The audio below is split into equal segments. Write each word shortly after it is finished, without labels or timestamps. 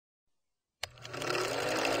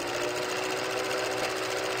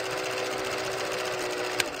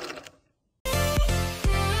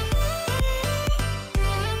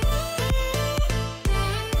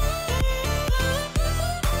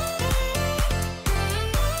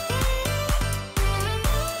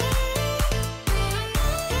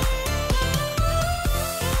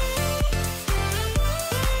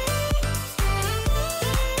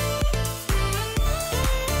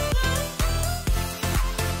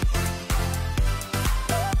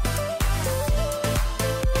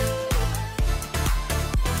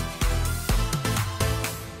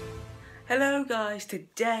guys,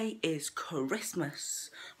 today is Christmas.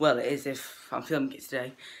 Well, it is if I'm filming it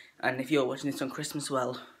today, and if you're watching this on Christmas,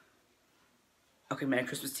 well, okay, Merry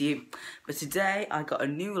Christmas to you. But today I got a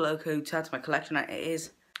new logo to add to my collection, and it is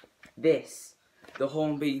this, the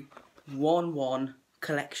Hornby 1-1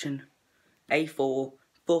 collection A4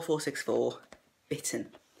 4464 Bittern.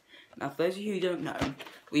 Now, for those of you who don't know,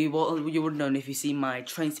 you would have known if you've seen my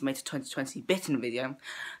Train Simulator 2020 Bittern video,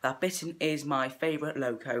 that Bittern is my favourite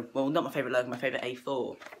logo. Well, not my favourite logo, my favourite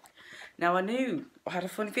A4. Now, I had a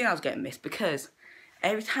funny feeling I was getting this because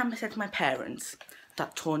every time I said to my parents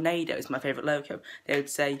that Tornado is my favourite logo, they would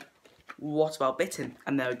say, what about Bittern?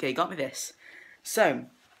 And they got me this. So,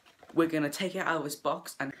 we're going to take it out of this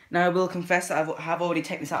box. And now I will confess that I have already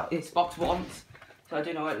taken this out of its box once, so I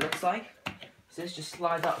do know what it looks like. So this just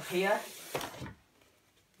slides out of here.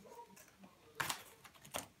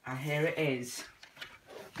 And here it is.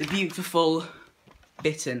 The beautiful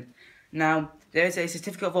Bittern. Now, there is a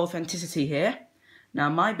certificate of authenticity here. Now,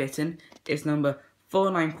 my Bittern is number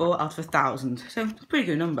 494 out of 1,000. So, it's a pretty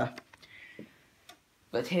good number.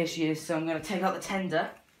 But here she is. So I'm going to take out the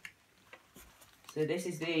tender. So this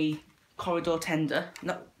is the corridor tender.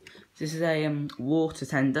 No, this is a water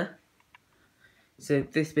tender. So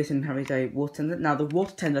this Bittern has a water tender. Now the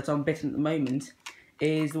water tender that's on Bittern at the moment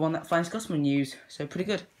is the one that Fine Scotsman use. So pretty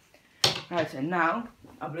good. Right, and now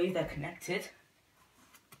I believe they're connected.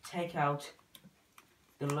 Take out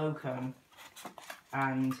the loco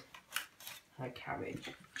and her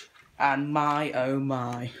carriage. And my oh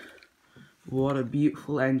my, what a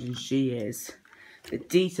beautiful engine she is. The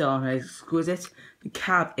detail on her is exquisite. The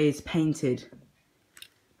cab is painted.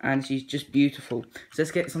 And she's just beautiful. So let's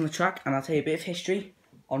get this on the track and I'll tell you a bit of history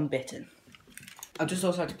on Bittern. I'd just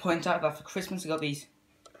also like to point out that for Christmas I got this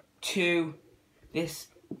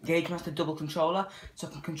Gaugemaster double controller, so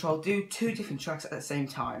I can do two different tracks at the same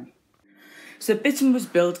time. So Bittern was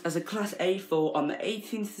built as a Class A4 on the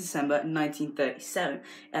 18th of December 1937. It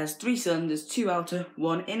has 3 cylinders, 2 outer,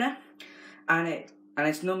 1 inner, and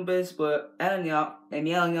its numbers were in the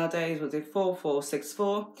LNR days was a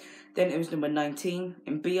 4464. Then it was number 19.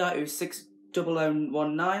 In BI it was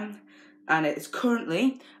 60019. And it's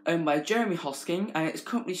currently owned by Jeremy Hosking, and it's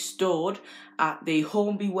currently stored at the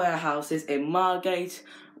Hornby warehouses in Margate,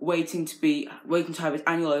 waiting to have its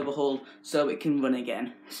annual overhaul so it can run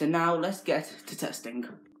again. So now let's get to testing.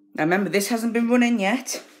 Now remember, this hasn't been running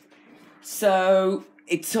yet, so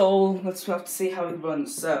let's have to see how it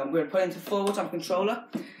runs. So I'm going to put it into forward on the controller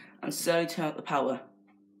and slowly turn up the power.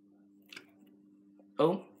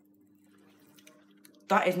 Oh.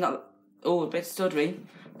 That is not, a bit stuttery.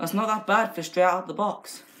 That's not that bad for straight out of the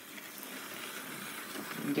box.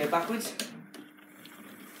 And go backwards.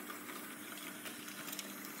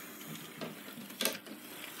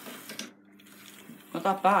 Not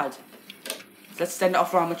that bad. So let's send it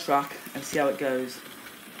off around the track and see how it goes.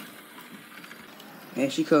 Here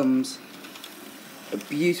she comes. A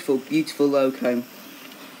beautiful, beautiful loco.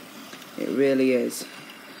 It really is.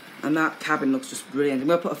 And that cabin looks just brilliant. I'm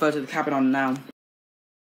going to put a photo of the cabin on now.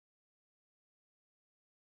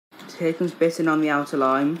 Here comes Bittern on the outer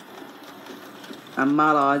line, and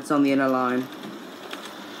Mallard's on the inner line.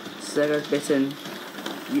 So there goes Bittern,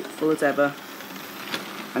 beautiful as ever,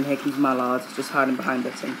 and here comes Mallard, just hiding behind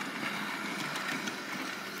Bittern.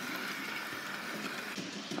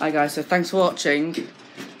 Hi guys, so thanks for watching.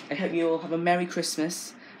 I hope you all have a Merry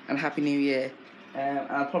Christmas and a Happy New Year.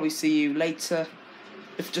 I'll probably see you later,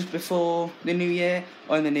 just before the New Year,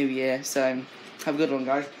 or in the New Year, so have a good one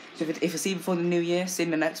guys. So if I see you before the New Year, see you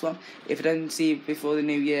in the next one. If I don't see you before the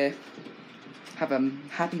New Year, have a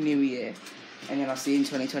Happy New Year. And then I'll see you in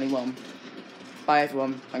 2021. Bye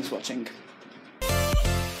everyone, thanks for watching.